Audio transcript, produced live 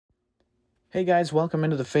Hey guys, welcome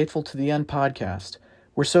into the Faithful to the End podcast.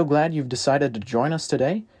 We're so glad you've decided to join us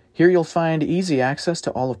today. Here you'll find easy access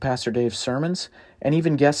to all of Pastor Dave's sermons and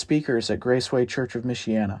even guest speakers at Graceway Church of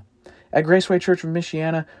Michiana. At Graceway Church of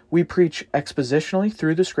Michiana, we preach expositionally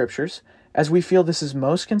through the Scriptures, as we feel this is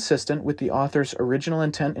most consistent with the author's original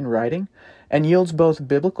intent in writing and yields both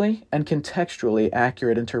biblically and contextually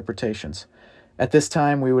accurate interpretations. At this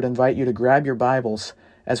time, we would invite you to grab your Bibles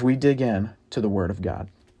as we dig in to the Word of God.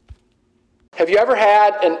 Have you ever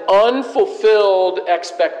had an unfulfilled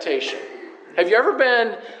expectation? Have you ever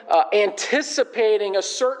been anticipating a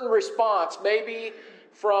certain response, maybe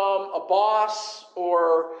from a boss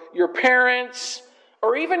or your parents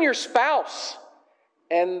or even your spouse,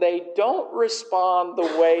 and they don't respond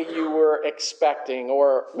the way you were expecting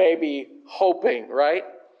or maybe hoping, right?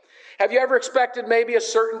 Have you ever expected maybe a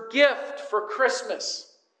certain gift for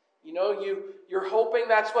Christmas? You know, you're hoping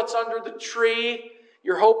that's what's under the tree.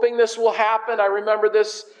 You're hoping this will happen. I remember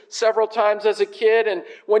this several times as a kid. And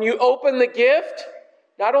when you open the gift,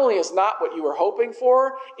 not only is not what you were hoping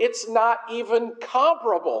for, it's not even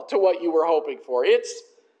comparable to what you were hoping for. It's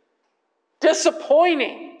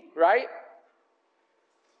disappointing, right?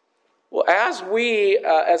 Well, as we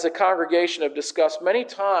as a congregation have discussed many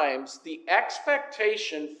times, the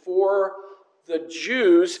expectation for the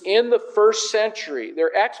Jews in the first century,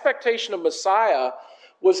 their expectation of Messiah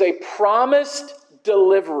was a promised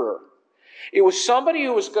deliverer. It was somebody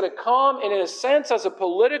who was going to come and, in a sense, as a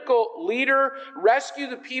political leader, rescue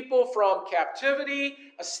the people from captivity,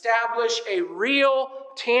 establish a real,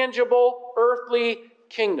 tangible, earthly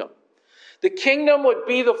kingdom. The kingdom would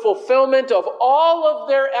be the fulfillment of all of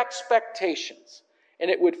their expectations,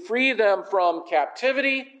 and it would free them from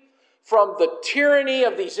captivity, from the tyranny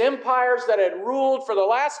of these empires that had ruled for the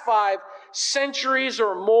last 5 centuries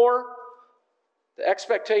or more. The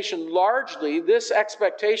expectation, largely, this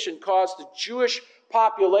expectation caused the Jewish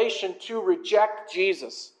population to reject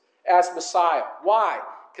Jesus as Messiah. Why?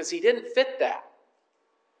 Because he didn't fit that.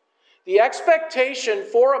 The expectation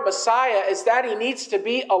for a Messiah is that he needs to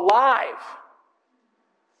be alive.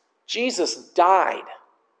 Jesus died.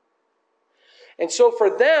 And so for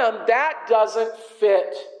them, that doesn't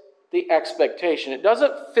fit the expectation. It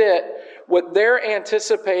doesn't fit what they're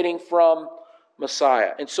anticipating from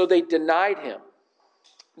Messiah. And so they denied him.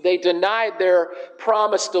 They denied their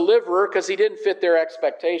promised deliverer because he didn't fit their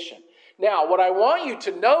expectation. Now, what I want you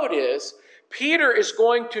to note is Peter is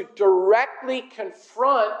going to directly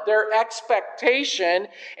confront their expectation,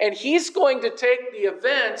 and he's going to take the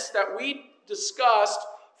events that we discussed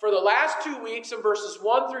for the last 2 weeks in verses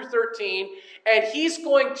 1 through 13, and he's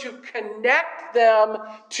going to connect them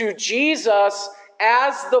to Jesus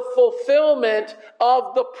as the fulfillment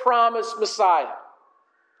of the promised Messiah.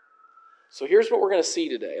 So here's what we're going to see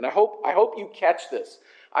today, and I hope you catch this.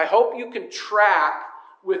 I hope you can track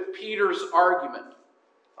with Peter's argument,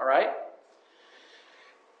 all right?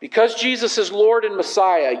 Because Jesus is Lord and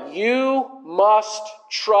Messiah, you must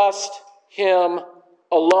trust him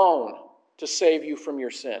alone to save you from your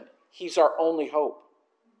sin. He's our only hope.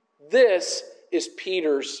 This is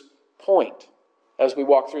Peter's point as we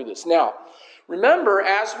walk through this. Now, remember,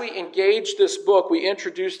 as we engage this book, we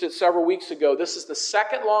introduced it several weeks ago. This is the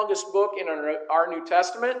second longest book in our New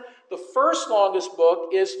Testament. The first longest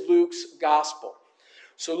book is Luke's Gospel.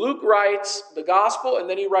 So Luke writes the Gospel, and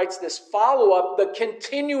then he writes this follow-up, the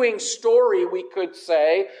continuing story, we could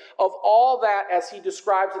say, of all that, as he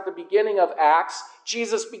describes at the beginning of Acts,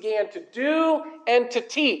 Jesus began to do and to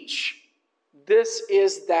teach. This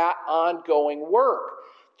is that ongoing work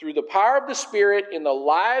through the power of the Spirit in the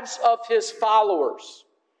lives of his followers.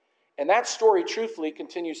 And that story, truthfully,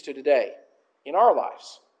 continues to today in our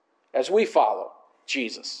lives as we follow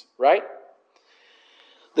Jesus, right?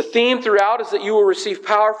 The theme throughout is that you will receive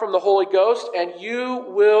power from the Holy Ghost and you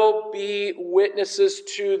will be witnesses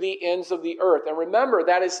to the ends of the earth. And remember,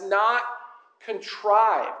 that is not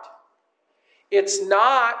contrived. It's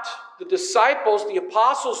not, the disciples, the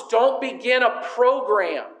apostles don't begin a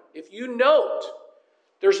program. If you note,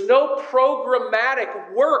 there's no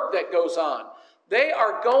programmatic work that goes on. They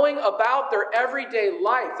are going about their everyday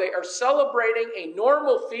life. They are celebrating a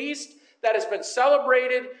normal feast that has been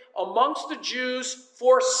celebrated amongst the Jews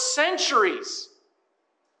for centuries.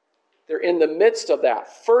 They're in the midst of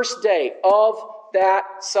that first day of that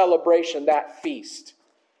celebration, that feast.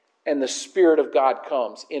 And the Spirit of God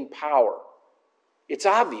comes in power. It's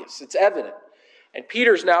obvious. It's evident. And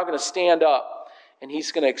Peter's now going to stand up and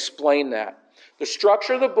he's going to explain that. The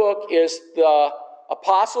structure of the book is the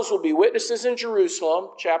apostles will be witnesses in Jerusalem,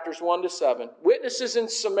 chapters 1 to 7. Witnesses in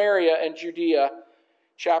Samaria and Judea,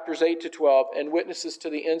 chapters 8 to 12, and witnesses to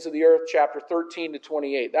the ends of the earth, chapter 13 to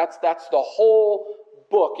 28. That's the whole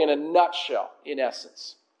book in a nutshell, in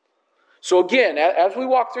essence. So again, as we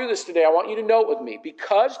walk through this today, I want you to note with me,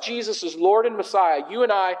 because Jesus is Lord and Messiah, you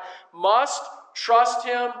and I must trust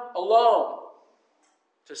Him alone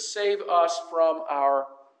to save us from our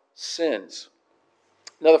sins.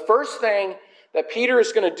 Now, the first thing that Peter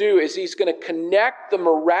is going to do is he's going to connect the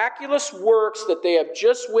miraculous works that they have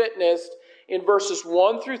just witnessed in verses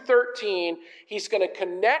 1 through 13. He's going to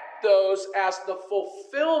connect those as the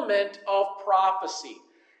fulfillment of prophecy.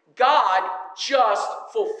 God just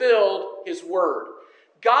fulfilled His word.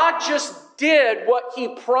 God just did what He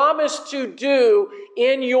promised to do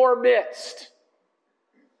in your midst.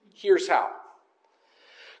 Here's how.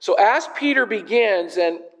 So as Peter begins,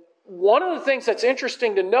 and one of the things that's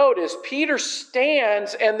interesting to note is Peter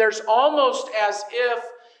stands, and there's almost as if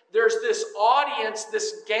there's this audience,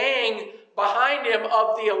 this gang behind him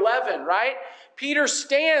of the 11, right? Peter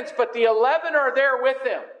stands, but the 11 are there with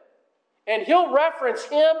him. And he'll reference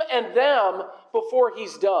him and them before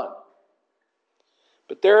he's done.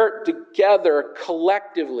 But they're together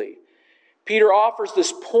collectively. Peter offers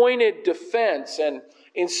this pointed defense. And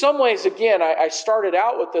in some ways, again, I started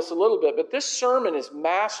out with this a little bit, but this sermon is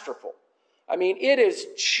masterful. I mean, it is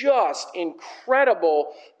just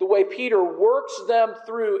incredible the way Peter works them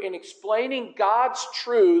through in explaining God's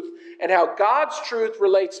truth and how God's truth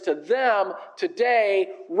relates to them today,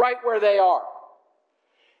 right where they are.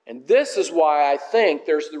 And this is why I think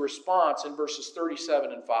there's the response in verses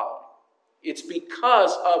 37 and following. It's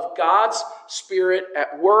because of God's Spirit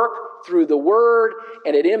at work through the Word,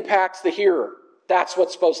 and it impacts the hearer. That's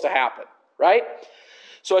what's supposed to happen, right?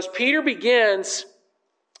 So as Peter begins,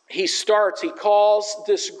 he calls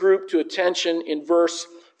this group to attention in verse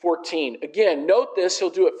 14. Again, note this, he'll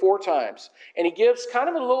do it 4 times. And he gives kind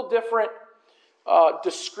of a little different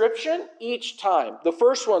description each time. The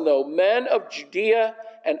first one, though, men of Judea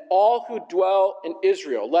and all who dwell in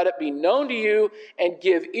Israel, let it be known to you and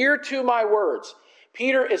give ear to my words.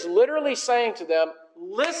 Peter is literally saying to them,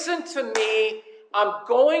 listen to me. I'm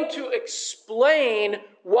going to explain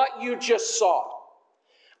what you just saw.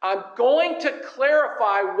 I'm going to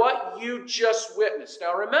clarify what you just witnessed.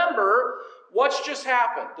 Now remember, what's just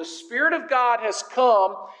happened? The Spirit of God has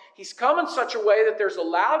come. He's come in such a way that there's a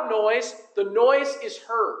loud noise. The noise is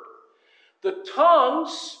heard. The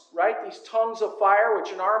tongues, right, these tongues of fire,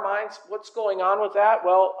 which in our minds, what's going on with that?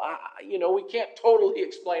 Well, we can't totally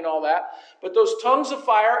explain all that. But those tongues of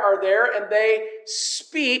fire are there, and they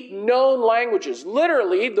speak known languages.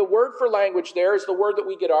 Literally, the word for language there is the word that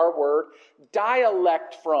we get our word,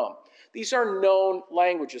 dialect, from. These are known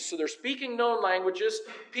languages. So they're speaking known languages,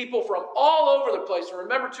 people from all over the place. And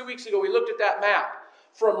remember 2 weeks ago, we looked at that map.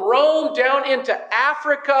 From Rome down into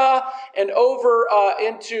Africa and over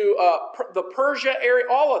into the Persia area,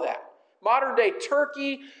 all of that. Modern day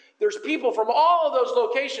Turkey. There's people from all of those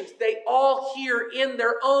locations. They all hear in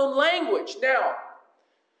their own language. Now,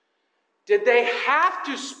 did they have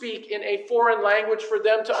to speak in a foreign language for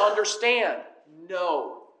them to understand?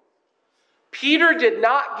 No. Peter did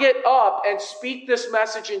not get up and speak this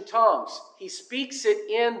message in tongues. He speaks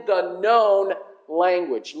it in the known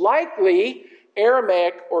language. Likely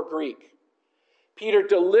Aramaic or Greek. Peter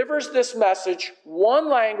delivers this message, one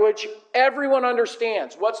language, everyone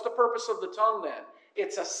understands. What's the purpose of the tongue then?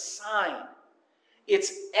 It's a sign.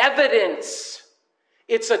 It's evidence.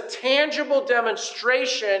 It's a tangible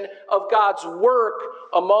demonstration of God's work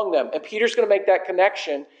among them. And Peter's going to make that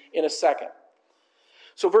connection in a second.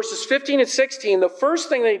 So verses 15 and 16, the first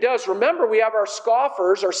thing that he does, remember we have our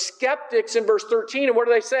scoffers, our skeptics in verse 13, and what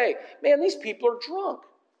do they say? Man, these people are drunk.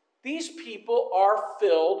 These people are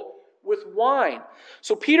filled with wine.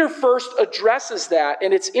 So Peter first addresses that,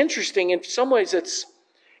 and it's interesting. In some ways,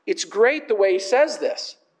 it's great the way he says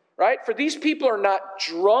this, right? For these people are not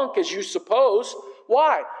drunk as you suppose.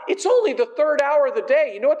 Why? It's only the 3rd hour of the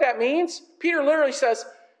day. You know what that means? Peter literally says,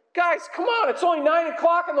 guys, come on, it's only 9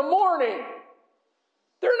 o'clock in the morning.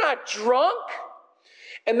 They're not drunk.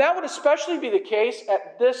 And that would especially be the case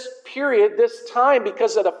at this period, this time,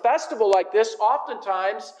 because at a festival like this,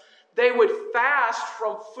 oftentimes they would fast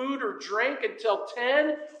from food or drink until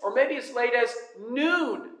 10 or maybe as late as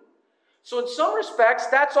noon. So in some respects,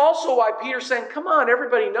 that's also why Peter's saying, come on,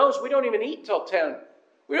 everybody knows we don't even eat till 10.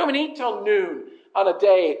 We don't even eat till noon on a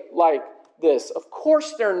day like this. Of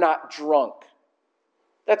course they're not drunk.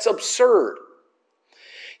 That's absurd.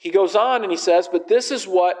 He goes on and he says, but this is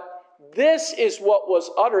what was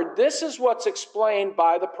uttered. This is what's explained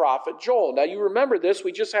by the prophet Joel. Now you remember this,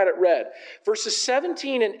 we just had it read. Verses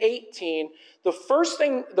 17 and 18, the first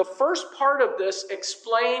part of this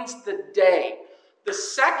explains the day. The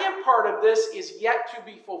second part of this is yet to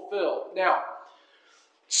be fulfilled. Now,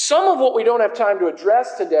 some of what we don't have time to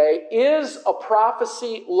address today is a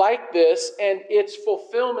prophecy like this and its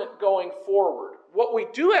fulfillment going forward. What we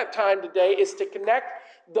do have time today is to connect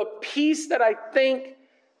the piece that I think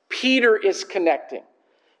Peter is connecting.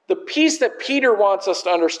 The piece that Peter wants us to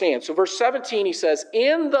understand. So verse 17, he says,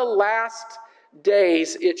 in the last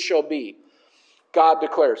days it shall be, God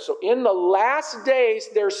declares. So in the last days,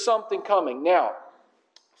 there's something coming. Now,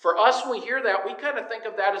 for us, when we hear that, we kind of think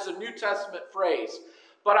of that as a New Testament phrase.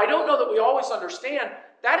 But I don't know that we always understand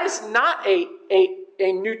that is not a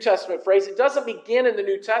New Testament phrase. It doesn't begin in the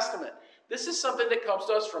New Testament. This is something that comes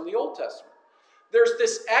to us from the Old Testament. There's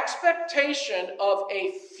this expectation of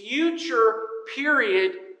a future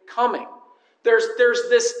period coming. There's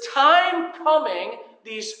this time coming,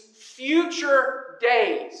 these future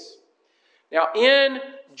days. Now in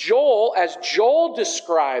Joel, as Joel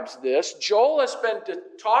describes this, Joel has been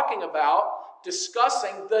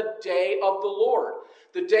discussing the day of the Lord.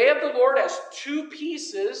 The day of the Lord has two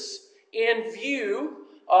pieces in view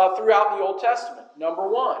throughout the Old Testament. Number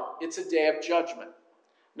one, it's a day of judgment.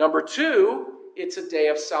 Number two, it's a day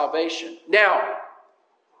of salvation. Now,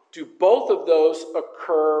 do both of those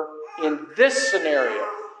occur in this scenario?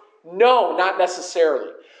 No, not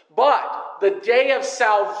necessarily. But the day of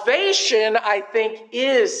salvation, I think,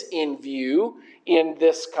 is in view in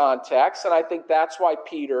this context. And I think that's why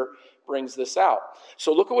Peter brings this out.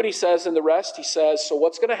 So look at what he says in the rest. He says, so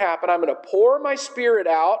what's going to happen? I'm going to pour my Spirit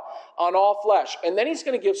out on all flesh. And then he's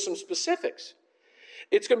going to give some specifics.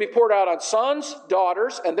 It's going to be poured out on sons,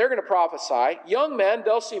 daughters, and they're going to prophesy. Young men,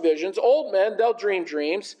 they'll see visions. Old men, they'll dream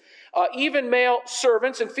dreams. Even male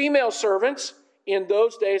servants and female servants. In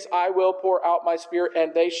those days I will pour out my Spirit,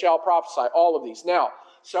 and they shall prophesy. All of these. Now,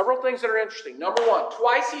 several things that are interesting. Number one,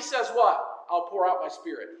 twice he says what? I'll pour out my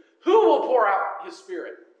Spirit. Who will pour out his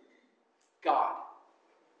Spirit? God.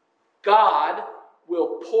 God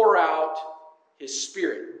will pour out his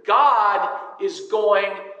Spirit. God is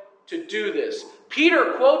going to do this.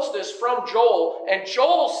 Peter quotes this from Joel, and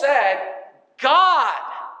Joel said, God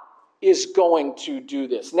is going to do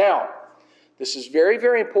this. Now, this is very,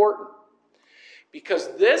 very important,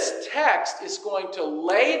 because this text is going to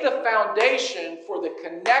lay the foundation for the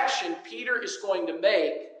connection Peter is going to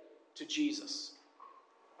make to Jesus.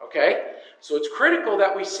 Okay? So it's critical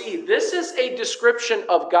that we see this is a description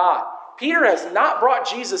of God. Peter has not brought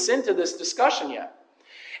Jesus into this discussion yet.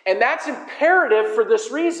 And that's imperative for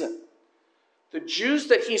this reason. The Jews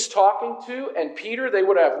that he's talking to and Peter, they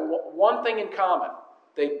would have one thing in common.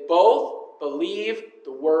 They both believe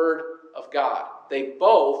the Word of God. They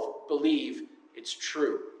both believe it's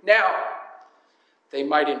true. Now, they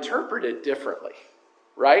might interpret it differently,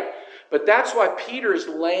 right? But that's why Peter is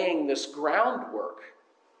laying this groundwork.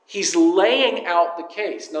 He's laying out the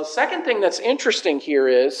case. Now, the second thing that's interesting here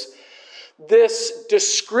is this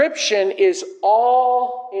description is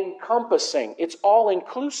all-encompassing. It's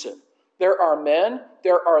all-inclusive. There are men,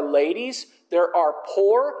 there are ladies, there are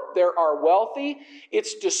poor, there are wealthy.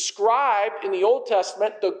 It's described in the Old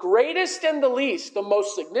Testament, the greatest and the least, the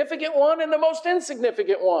most significant one and the most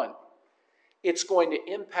insignificant one. It's going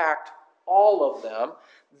to impact all of them.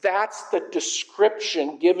 That's the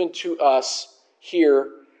description given to us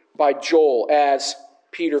here by Joel as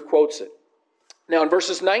Peter quotes it. Now in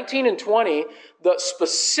verses 19 and 20, the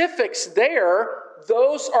specifics there,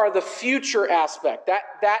 those are the future aspect.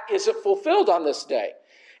 That isn't fulfilled on this day.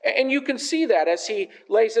 And you can see that as he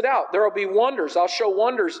lays it out. There will be wonders. I'll show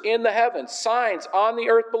wonders in the heavens, signs on the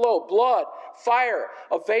earth below, blood, fire,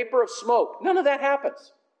 a vapor of smoke. None of that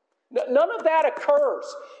happens. None of that occurs.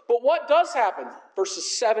 But what does happen?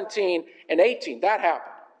 Verses 17 and 18, that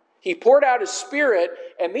happened. He poured out his Spirit,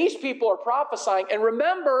 and these people are prophesying. And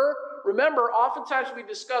remember, oftentimes we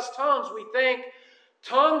discuss tongues, we think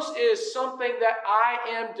tongues is something that I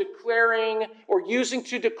am declaring or using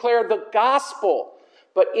to declare the gospel.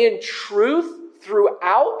 But in truth,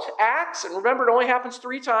 throughout Acts, and remember it only happens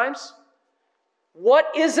 3 times, what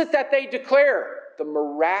is it that they declare? The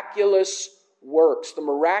miraculous works, the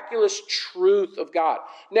miraculous truth of God.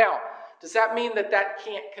 Now, does that mean that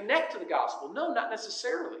can't connect to the gospel? No, not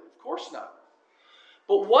necessarily. Of course not.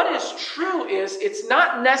 But what is true is it's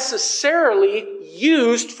not necessarily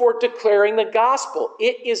used for declaring the gospel.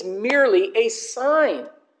 It is merely a sign.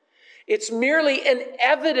 It's merely an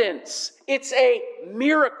evidence. It's a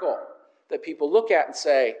miracle that people look at and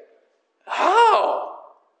say, oh,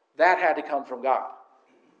 that had to come from God.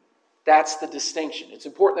 That's the distinction. It's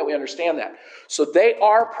important that we understand that. So they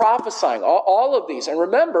are prophesying, all of these. And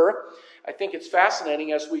remember, I think it's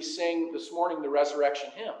fascinating as we sing this morning the resurrection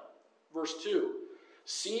hymn. Verse 2,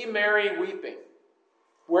 see Mary weeping.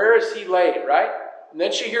 Where is he laid, right? And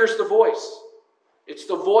then she hears the voice. It's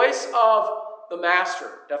the voice of the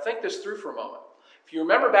master. Now think this through for a moment. If you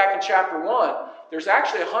remember back in chapter 1, there's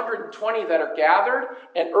actually 120 that are gathered.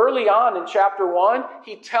 And early on in chapter 1,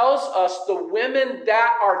 he tells us the women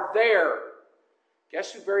that are there.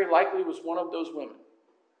 Guess who very likely was one of those women?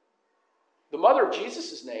 The mother of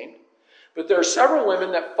Jesus is named. But there are several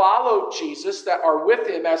women that follow Jesus that are with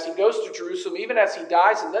him as he goes to Jerusalem, even as he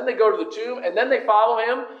dies, and then they go to the tomb, and then they follow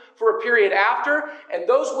him for a period after, and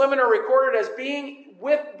those women are recorded as being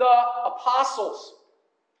with the apostles.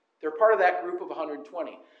 They're part of that group of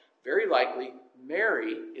 120. Very likely,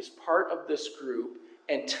 Mary is part of this group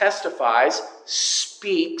and testifies,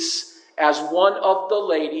 speaks as one of the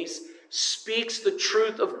ladies, speaks the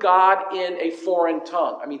truth of God in a foreign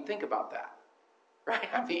tongue. I mean, think about that, right?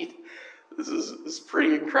 I mean, this is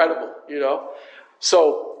pretty incredible, you know.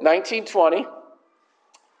 So 19:20,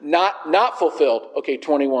 not fulfilled. Okay,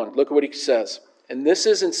 21. Look at what he says. And this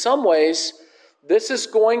is, in some ways, this is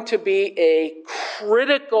going to be a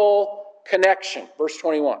critical connection. Verse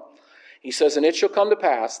 21. He says, and it shall come to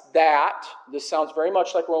pass that, this sounds very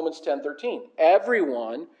much like Romans 10:13,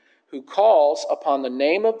 everyone who calls upon the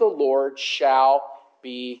name of the Lord shall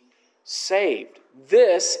be saved.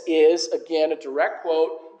 This is, again, a direct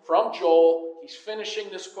quote from Joel. He's finishing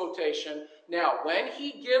this quotation. Now, when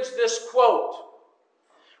he gives this quote,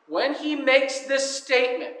 when he makes this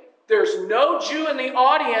statement, there's no Jew in the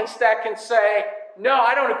audience that can say, no,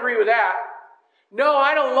 I don't agree with that. No,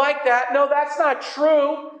 I don't like that. No, that's not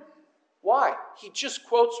true. Why? He just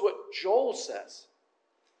quotes what Joel says.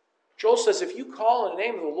 Joel says, if you call in the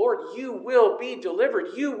name of the Lord, you will be delivered.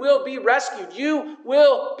 You will be rescued. You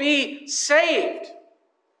will be saved.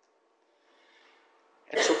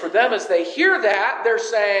 And so for them, as they hear that, they're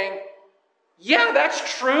saying, yeah,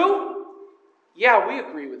 that's true. Yeah, we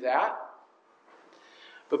agree with that.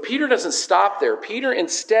 But Peter doesn't stop there. Peter,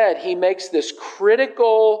 instead, he makes this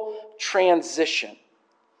critical transition.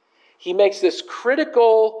 He makes this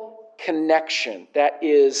critical connection that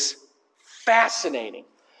is fascinating.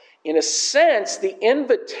 In a sense, the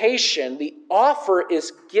invitation, the offer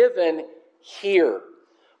is given here.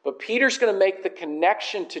 But Peter's going to make the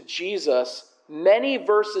connection to Jesus many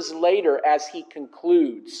verses later as he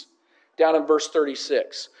concludes, down in verse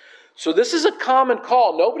 36. So this is a common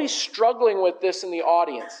call. Nobody's struggling with this in the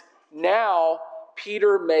audience. Now,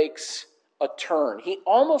 Peter makes a turn. He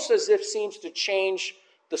almost as if seems to change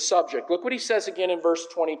the subject. Look what he says again in verse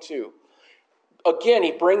 22. Again,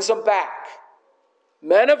 he brings them back.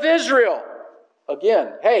 Men of Israel.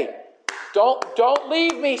 Again, hey, don't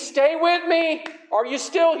leave me. Stay with me. Are you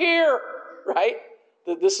still here? Right?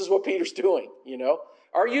 This is what Peter's doing, you know.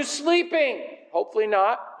 Are you sleeping? Hopefully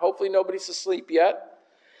not. Hopefully nobody's asleep yet.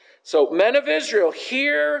 So, men of Israel,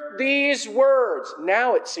 hear these words.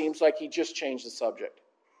 Now it seems like he just changed the subject.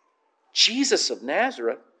 Jesus of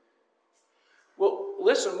Nazareth. Well,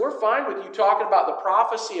 listen, we're fine with you talking about the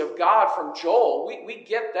prophecy of God from Joel. We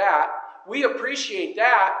get that. We appreciate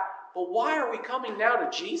that. But why are we coming now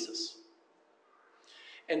to Jesus?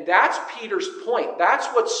 And that's Peter's point. That's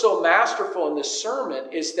what's so masterful in this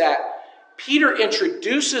sermon, is that Peter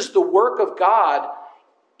introduces the work of God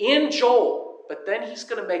in Joel, but then he's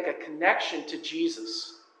going to make a connection to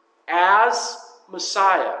Jesus as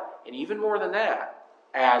Messiah, and even more than that,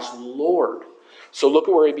 as Lord. So look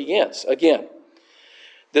at where he begins. Again,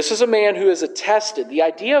 this is a man who is attested. The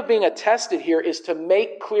idea of being attested here is to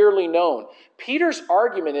make clearly known. Peter's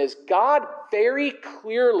argument is God very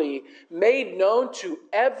clearly made known to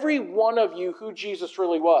every one of you who Jesus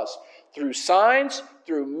really was. Through signs,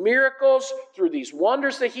 through miracles, through these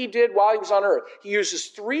wonders that he did while he was on earth. He uses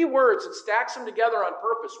 3 words and stacks them together on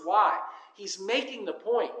purpose. Why? He's making the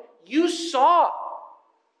point. You saw.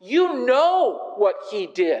 You know what he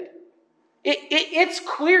did. It's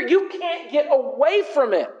clear. You can't get away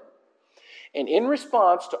from it. And in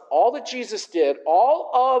response to all that Jesus did,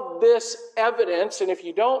 all of this evidence, and if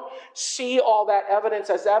you don't see all that evidence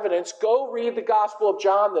as evidence, go read the Gospel of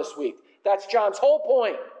John this week. That's John's whole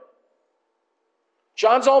point.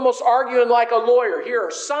 John's almost arguing like a lawyer. Here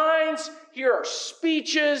are signs, here are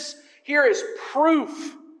speeches, here is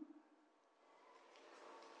proof.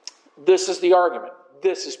 This is the argument.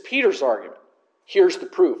 This is Peter's argument. Here's the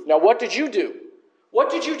proof. Now, what did you do? What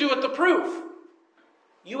did you do with the proof?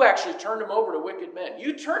 You actually turned him over to wicked men.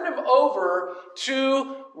 You turned him over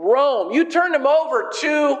to Rome. You turned him over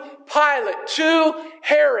to Pilate, to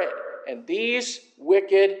Herod. And these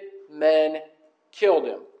wicked men killed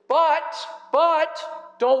him. But,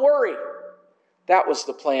 don't worry. That was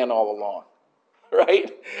the plan all along.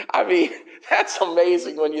 right? I mean, that's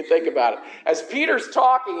amazing when you think about it. As Peter's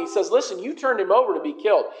talking, he says, listen, you turned him over to be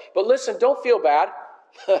killed. But listen, don't feel bad.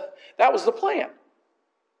 That was the plan.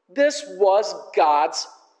 This was God's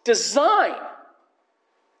design.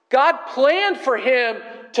 God planned for him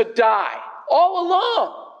to die all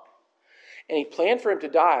along. And he planned for him to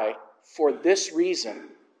die for this reason,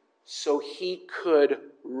 so he could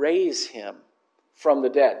raise him from the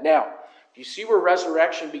dead. Now, do you see where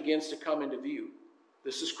resurrection begins to come into view?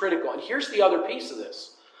 This is critical. And here's the other piece of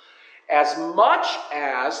this. As much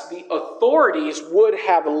as the authorities would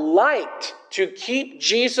have liked to keep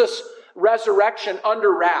Jesus' resurrection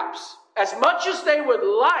under wraps, as much as they would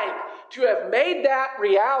like to have made that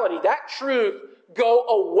reality, that truth, go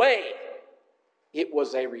away, it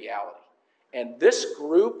was a reality. And this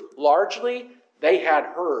group, largely, they had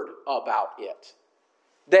heard about it.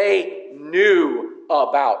 They knew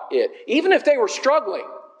about it. Even if they were struggling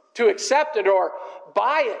to accept it or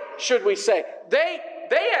buy it, should we say, they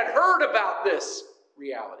had heard about this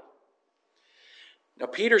reality. Now,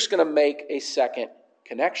 Peter's going to make a second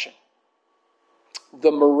connection.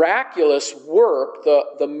 The miraculous work,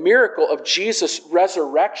 the miracle of Jesus'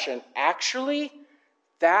 resurrection, actually,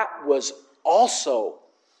 that was also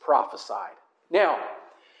prophesied. Now,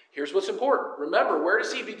 here's what's important. Remember, where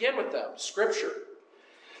does he begin with them? Scripture.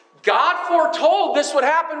 God foretold this would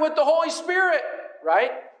happen with the Holy Spirit,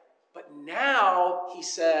 right? But now, he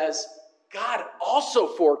says, God also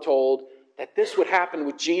foretold that this would happen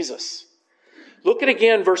with Jesus. Look at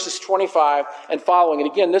again verses 25 and following. And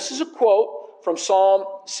again, this is a quote from Psalm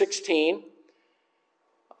 16.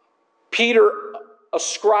 Peter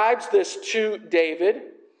ascribes this to David.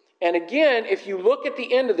 And again, if you look at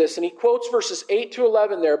the end of this, and he quotes verses 8 to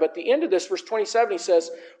 11 there, but the end of this, verse 27, he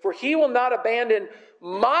says, "For he will not abandon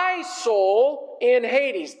my soul in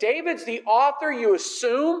Hades." David's the author. You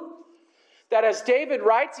assume that as David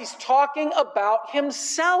writes, he's talking about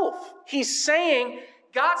himself. He's saying,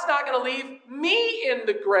 God's not going to leave me in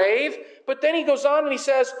the grave. But then he goes on and he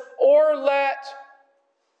says, "Or let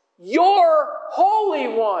your Holy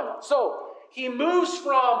One." So he moves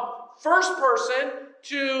from first person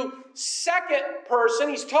to second person.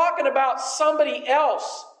 He's talking about somebody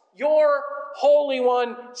else. Your Holy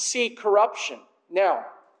One see corruption. Now,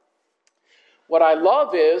 what I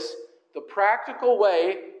love is the practical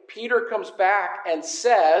way Peter comes back and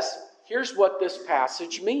says, here's what this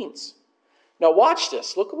passage means. Now watch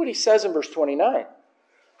this. Look at what he says in verse 29.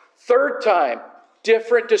 Third time,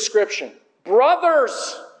 different description.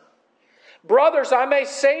 Brothers, I may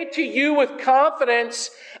say to you with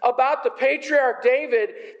confidence about the patriarch David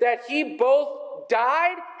that he both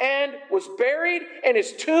died and was buried, and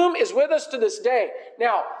his tomb is with us to this day.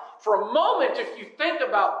 Now, for a moment, if you think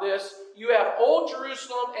about this, you have Old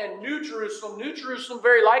Jerusalem and New Jerusalem. New Jerusalem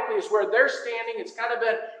very likely is where they're standing. It's kind of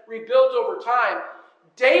been rebuilt over time.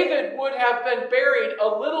 David would have been buried a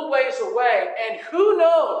little ways away, and who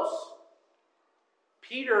knows?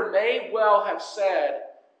 Peter may well have said,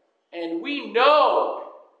 and we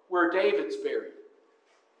know where David's buried.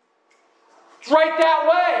 It's right that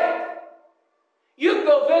way. You can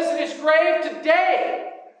go visit his grave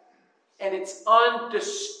today, and it's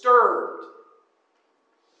undisturbed.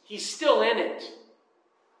 He's still in it.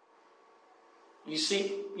 You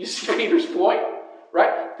see Peter's point,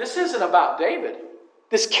 right? This isn't about David.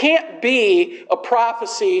 This can't be a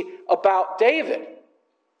prophecy about David.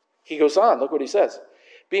 He goes on, look what he says.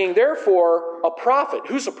 Being therefore a prophet.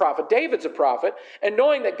 Who's a prophet? David's a prophet. And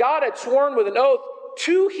knowing that God had sworn with an oath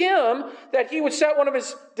to him that he would set one of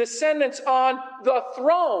his descendants on the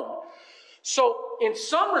throne. So in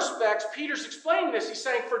some respects, Peter's explaining this. He's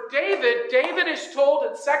saying for David is told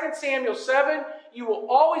in 2 Samuel 7, you will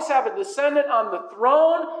always have a descendant on the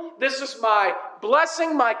throne. This is my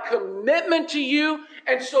blessing, my commitment to you.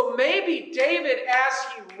 And so maybe David, as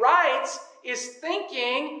he writes, is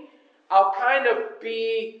thinking, I'll kind of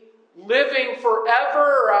be living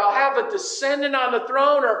forever, or I'll have a descendant on the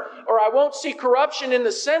throne, or I won't see corruption in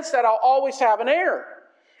the sense that I'll always have an heir.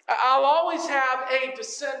 I'll always have a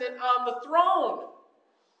descendant on the throne.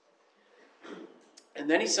 And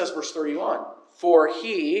then he says, verse 31, for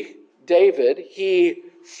he, David, he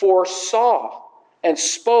foresaw and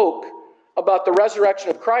spoke about the resurrection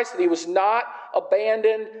of Christ, that he was not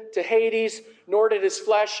abandoned to Hades, nor did his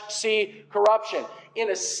flesh see corruption.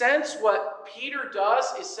 In a sense, what Peter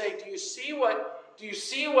does is say, do you see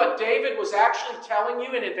what David was actually telling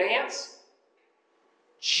you in advance?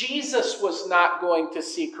 Jesus was not going to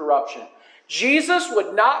see corruption. Jesus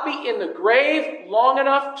would not be in the grave long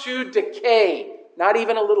enough to decay, not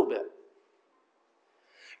even a little bit.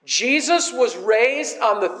 Jesus was raised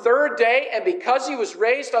on the third day, and because he was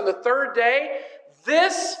raised on the third day,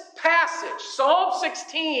 This passage, Psalm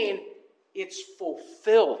 16, it's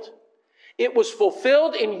fulfilled. It was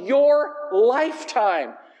fulfilled in your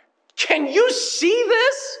lifetime. Can you see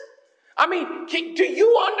this? I mean, do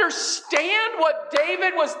you understand what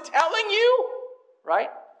David was telling you? Right?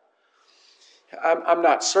 I'm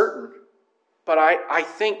not certain, but I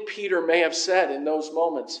think Peter may have said in those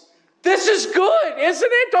moments, this is good,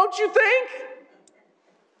 isn't it? Don't you think?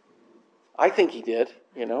 I think he did.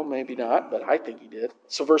 Maybe not, but I think he did.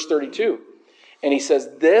 So verse 32, and he says,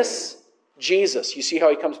 this Jesus, you see how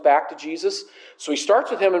he comes back to Jesus? So he starts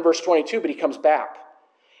with him in verse 22, but he comes back.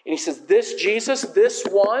 And he says, this Jesus, this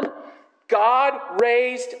one, God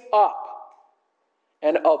raised up.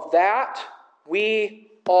 And of that,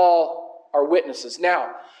 we all are witnesses.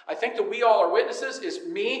 Now, I think that we all are witnesses is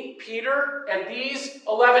me, Peter, and these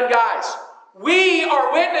 11 guys. We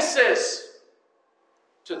are witnesses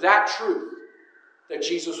to that truth that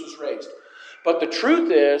Jesus was raised. But the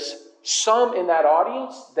truth is, some in that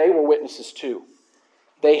audience, they were witnesses too.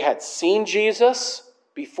 They had seen Jesus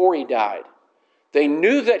before he died. They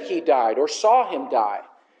knew that he died or saw him die,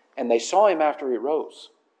 and they saw him after he rose.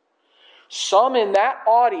 Some in that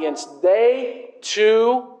audience, they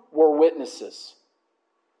too were witnesses.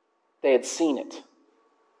 They had seen it.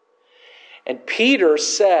 And Peter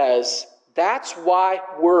says, that's why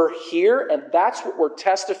we're here, and that's what we're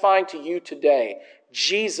testifying to you today.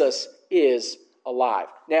 Jesus is alive.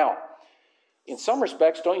 Now, in some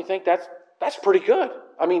respects, don't you think that's pretty good?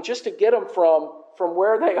 I mean, just to get them from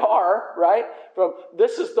where they are, right? From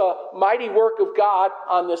this is the mighty work of God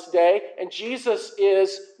on this day, and Jesus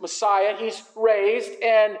is Messiah. He's raised,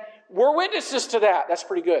 and we're witnesses to that. That's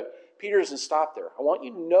pretty good. Peter doesn't stop there. I want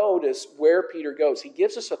you to notice where Peter goes. He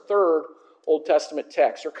gives us a third Old Testament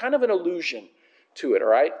text, or kind of an allusion to it, all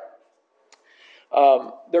right?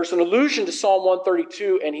 There's an allusion to Psalm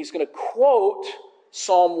 132, and he's going to quote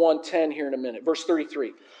Psalm 110 here in a minute. Verse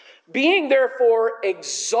 33. Being therefore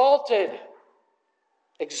exalted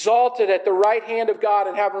at the right hand of God,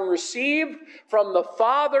 and having received from the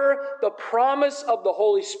Father the promise of the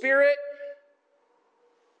Holy Spirit,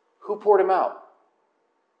 who poured him out?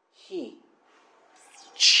 He.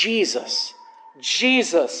 Jesus.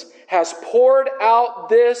 Jesus has poured out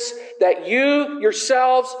this that you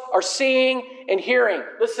yourselves are seeing and hearing.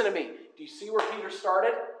 Listen to me. Do you see where Peter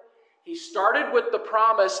started? He started with the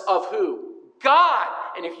promise of who? God.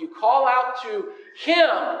 And if you call out to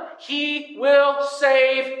him, he will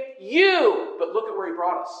save you. But look at where he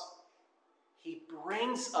brought us. He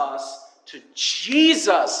brings us to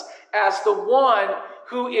Jesus as the one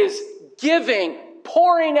who is giving,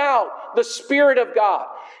 pouring out the Spirit of God.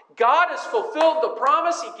 God has fulfilled the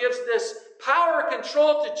promise. He gives this power and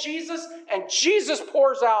control to Jesus, and Jesus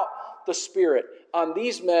pours out the Spirit on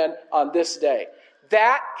these men on this day.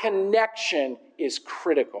 That connection is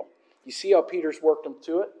critical. You see how Peter's worked them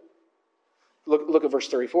to it? Look at verse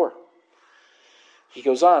 34. He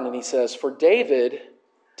goes on and he says, for David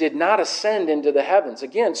did not ascend into the heavens.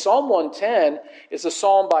 Again, Psalm 110 is a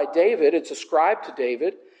psalm by David. It's ascribed to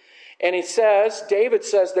David. And he says, David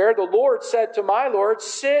says there, the Lord said to my Lord,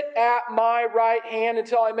 sit at my right hand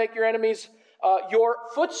until I make your enemies your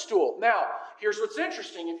footstool. Now, here's what's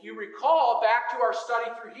interesting. If you recall back to our study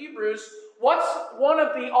through Hebrews, what's one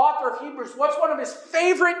of the author of Hebrews, what's one of his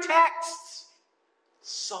favorite texts?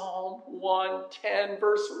 Psalm 110,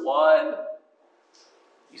 verse 1.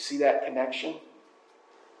 You see that connection?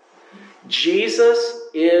 Jesus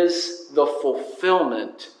is the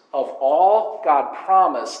fulfillment of all God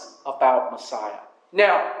promised about Messiah.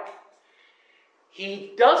 Now,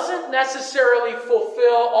 he doesn't necessarily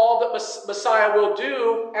fulfill all that Messiah will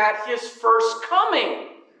do at his first coming,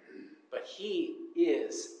 but he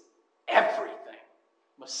is everything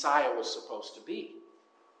Messiah was supposed to be.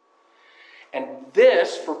 And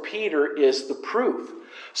this, for Peter, is the proof.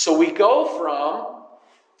 So we go from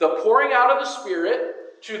the pouring out of the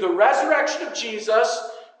Spirit to the resurrection of Jesus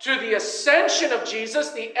to the ascension of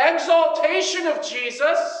Jesus, the exaltation of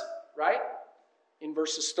Jesus, right? In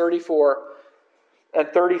verses 34 and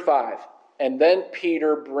 35. And then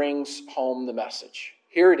Peter brings home the message.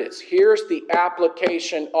 Here it is. Here's the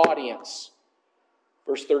application audience.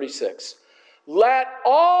 Verse 36. Let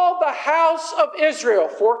all the house of Israel,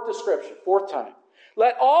 fourth description, fourth time.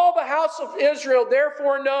 Let all the house of Israel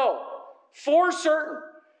therefore know for certain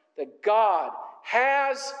that God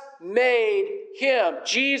has made him,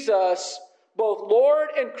 Jesus, both Lord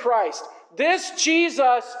and Christ. This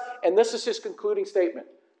Jesus, and this is his concluding statement,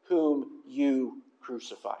 whom you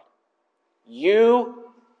crucified. You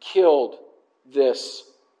killed this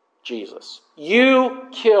Jesus. You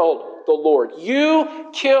killed the Lord. You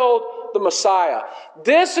killed the Messiah.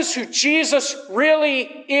 This is who Jesus really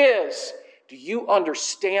is. Do you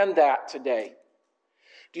understand that today?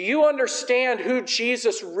 Do you understand who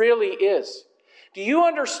Jesus really is? Do you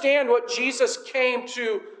understand what Jesus came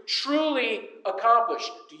to truly accomplish?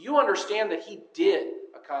 Do you understand that he did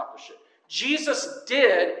accomplish it? Jesus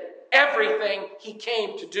did everything he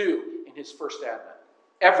came to do in his first advent.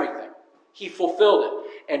 Everything. He fulfilled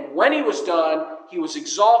it. And when he was done, he was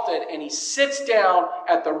exalted and he sits down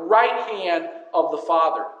at the right hand of the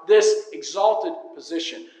Father. This exalted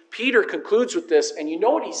position. Peter concludes with this, and you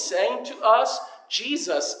know what he's saying to us?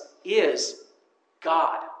 Jesus is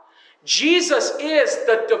God. Jesus is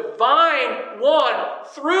the divine one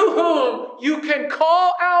through whom you can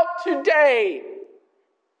call out today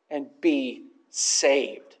and be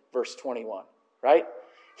saved. Verse 21, right?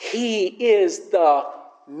 He is the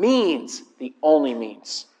means, the only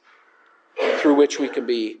means through which we can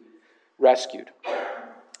be rescued.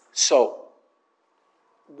 So,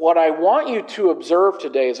 what I want you to observe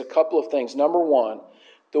today is a couple of things. Number one,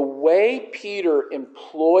 the way Peter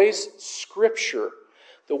employs Scripture,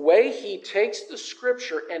 the way he takes the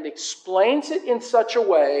Scripture and explains it in such a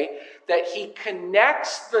way that he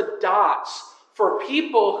connects the dots for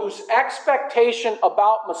people whose expectation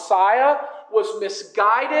about Messiah was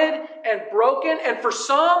misguided and broken, and for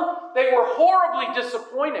some, they were horribly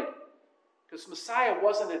disappointed because Messiah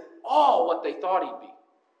wasn't at all what they thought he'd be.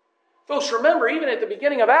 Folks, remember, even at the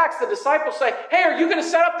beginning of Acts, the disciples say, hey, are you going to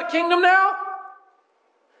set up the kingdom now?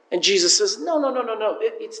 And Jesus says, no.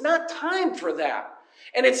 It's not time for that.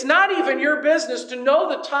 And it's not even your business to know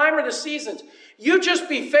the time or the seasons. You just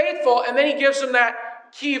be faithful, and then he gives them that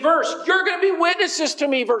key verse. You're going to be witnesses to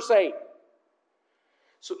me, verse 8.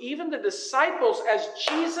 So even the disciples, as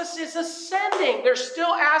Jesus is ascending, they're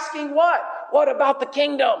still asking what? What about the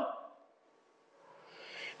kingdom?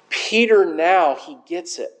 Peter now, he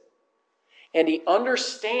gets it. And he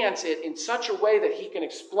understands it in such a way that he can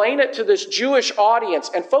explain it to this Jewish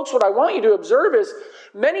audience. And folks, what I want you to observe is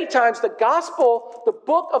many times the gospel, the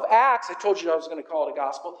book of Acts, I told you I was going to call it a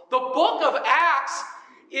gospel. The book of Acts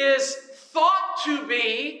is thought to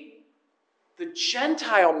be the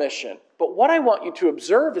Gentile mission. But what I want you to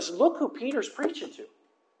observe is look who Peter's preaching to.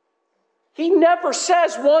 He never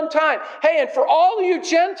says one time, hey, and for all of you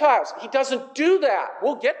Gentiles, he doesn't do that.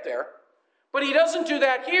 We'll get there. But he doesn't do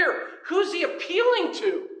that here. Who's he appealing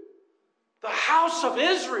to? The house of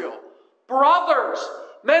Israel, brothers,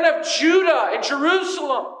 men of Judah and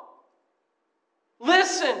Jerusalem.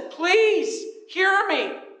 Listen, please, hear me.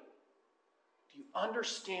 Do you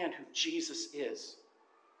understand who Jesus is?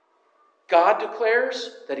 God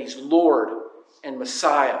declares that he's Lord and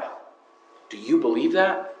Messiah. Do you believe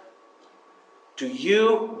that? Do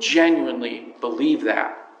you genuinely believe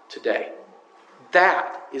that today?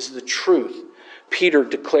 That is the truth Peter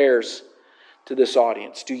declares to this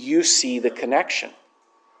audience. Do you see the connection?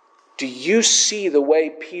 Do you see the way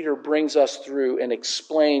Peter brings us through and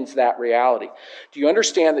explains that reality? Do you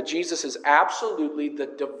understand that Jesus is absolutely the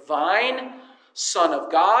divine Son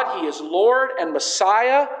of God? He is Lord and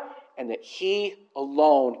Messiah, and that he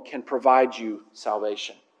alone can provide you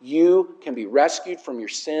salvation. You can be rescued from your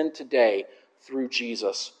sin today through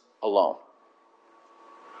Jesus alone.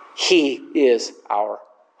 He is our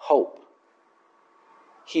hope.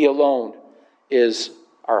 He alone is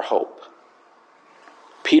our hope.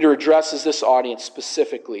 Peter addresses this audience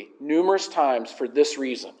specifically numerous times for this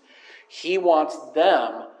reason. He wants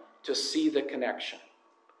them to see the connection.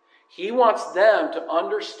 He wants them to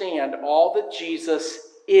understand all that Jesus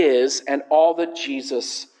is and all that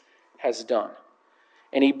Jesus has done.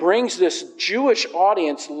 And he brings this Jewish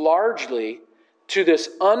audience largely to this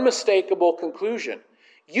unmistakable conclusion.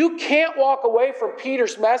 You can't walk away from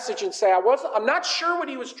Peter's message and say, I'm not sure what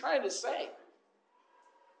he was trying to say.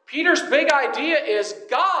 Peter's big idea is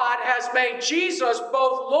God has made Jesus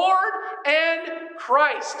both Lord and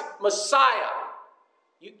Christ, Messiah.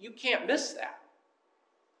 You can't miss that.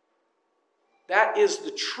 That is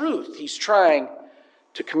the truth he's trying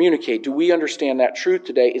to communicate. Do we understand that truth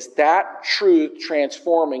today? Is that truth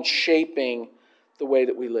transforming, shaping the way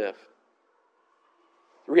that we live?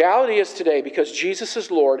 The reality is today, because Jesus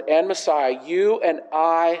is Lord and Messiah, you and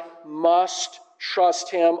I must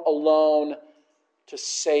trust him alone to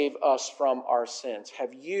save us from our sins.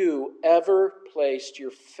 Have you ever placed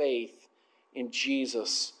your faith in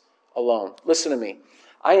Jesus alone? Listen to me.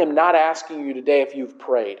 I am not asking you today if you've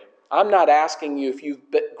prayed. I'm not asking you if you've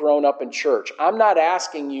grown up in church. I'm not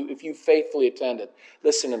asking you if you faithfully attended.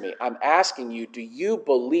 Listen to me. I'm asking you, do you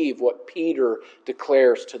believe what Peter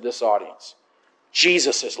declares to this audience?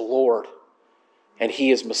 Jesus is Lord, and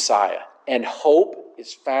he is Messiah, and hope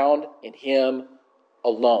is found in him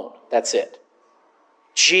alone. That's it.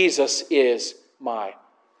 Jesus is my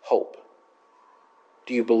hope.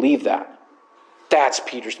 Do you believe that? That's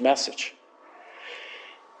Peter's message.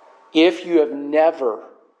 If you have never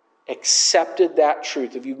accepted that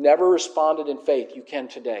truth, if you've never responded in faith, you can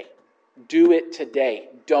today. Do it today.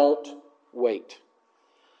 Don't wait.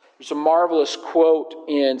 There's a marvelous quote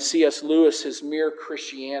in C.S. Lewis's Mere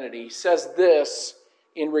Christianity. He says this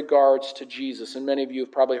in regards to Jesus, and many of you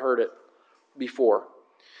have probably heard it before.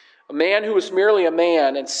 A man who was merely a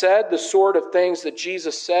man and said the sort of things that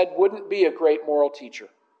Jesus said wouldn't be a great moral teacher.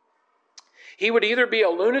 He would either be a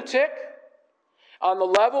lunatic on the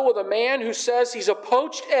level with a man who says he's a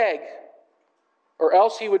poached egg, or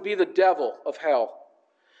else he would be the devil of hell.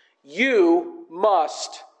 You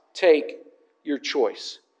must take your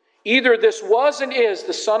choice. Either this was and is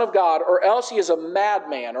the Son of God, or else he is a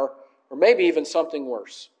madman, or maybe even something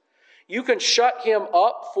worse. You can shut him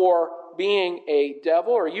up for being a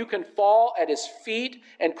devil, or you can fall at his feet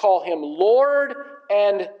and call him Lord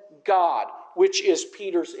and God, which is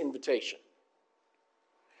Peter's invitation.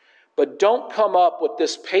 But don't come up with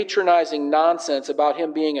this patronizing nonsense about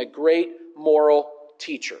him being a great moral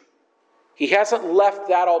teacher. He hasn't left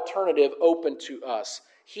that alternative open to us.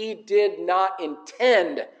 He did not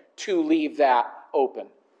intend to leave that open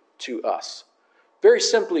to us. Very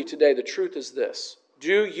simply today, the truth is this.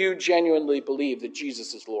 Do you genuinely believe that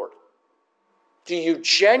Jesus is Lord? Do you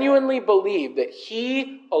genuinely believe that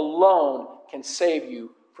He alone can save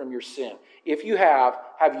you from your sin? If you have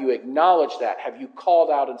you acknowledged that? Have you called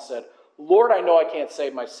out and said, Lord, I know I can't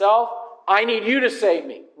save myself. I need you to save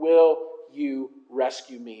me. Will you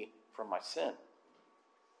rescue me from my sin?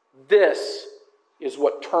 This is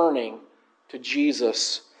what turning to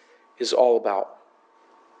Jesus is all about.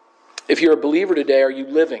 If you're a believer today, are you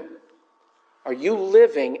living? Are you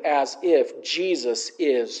living as if Jesus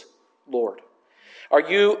is Lord? Are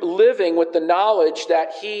you living with the knowledge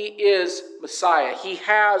that He is Messiah? He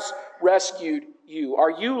has rescued you.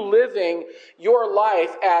 Are you living your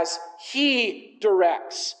life as He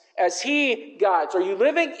directs, as He guides? Are you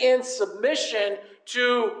living in submission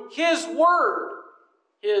to His word,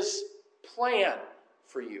 His plan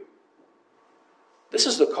for you? This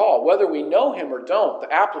is the call. Whether we know Him or don't,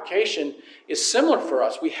 the application is similar for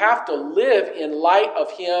us. We have to live in light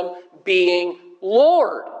of Him being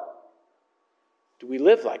Lord. Do we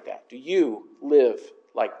live like that? Do you live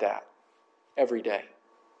like that every day?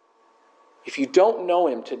 If you don't know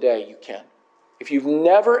Him today, you can. If you've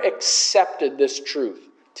never accepted this truth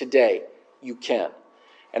today, you can.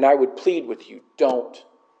 And I would plead with you, don't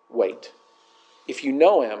wait. If you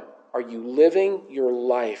know Him, are you living your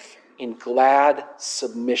life in glad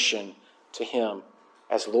submission to Him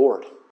as Lord?